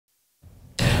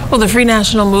Well, the Free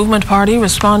National Movement Party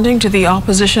responding to the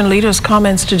opposition leader's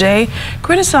comments today,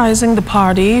 criticizing the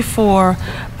party for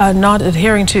not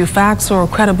adhering to facts or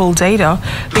credible data.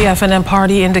 The FNM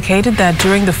party indicated that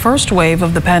during the first wave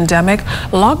of the pandemic,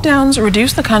 lockdowns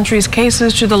reduced the country's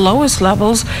cases to the lowest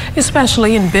levels,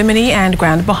 especially in Bimini and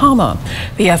Grand Bahama.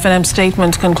 The FNM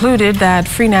statement concluded that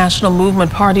Free National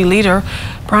Movement Party leader,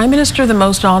 Prime Minister the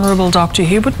Most Honorable Dr.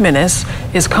 Hubert Minnis,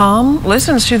 is calm,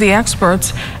 listens to the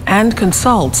experts, and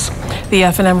consults. The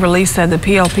FNM release said the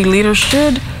PLP leader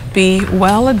should be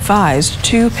well advised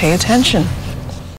to pay attention.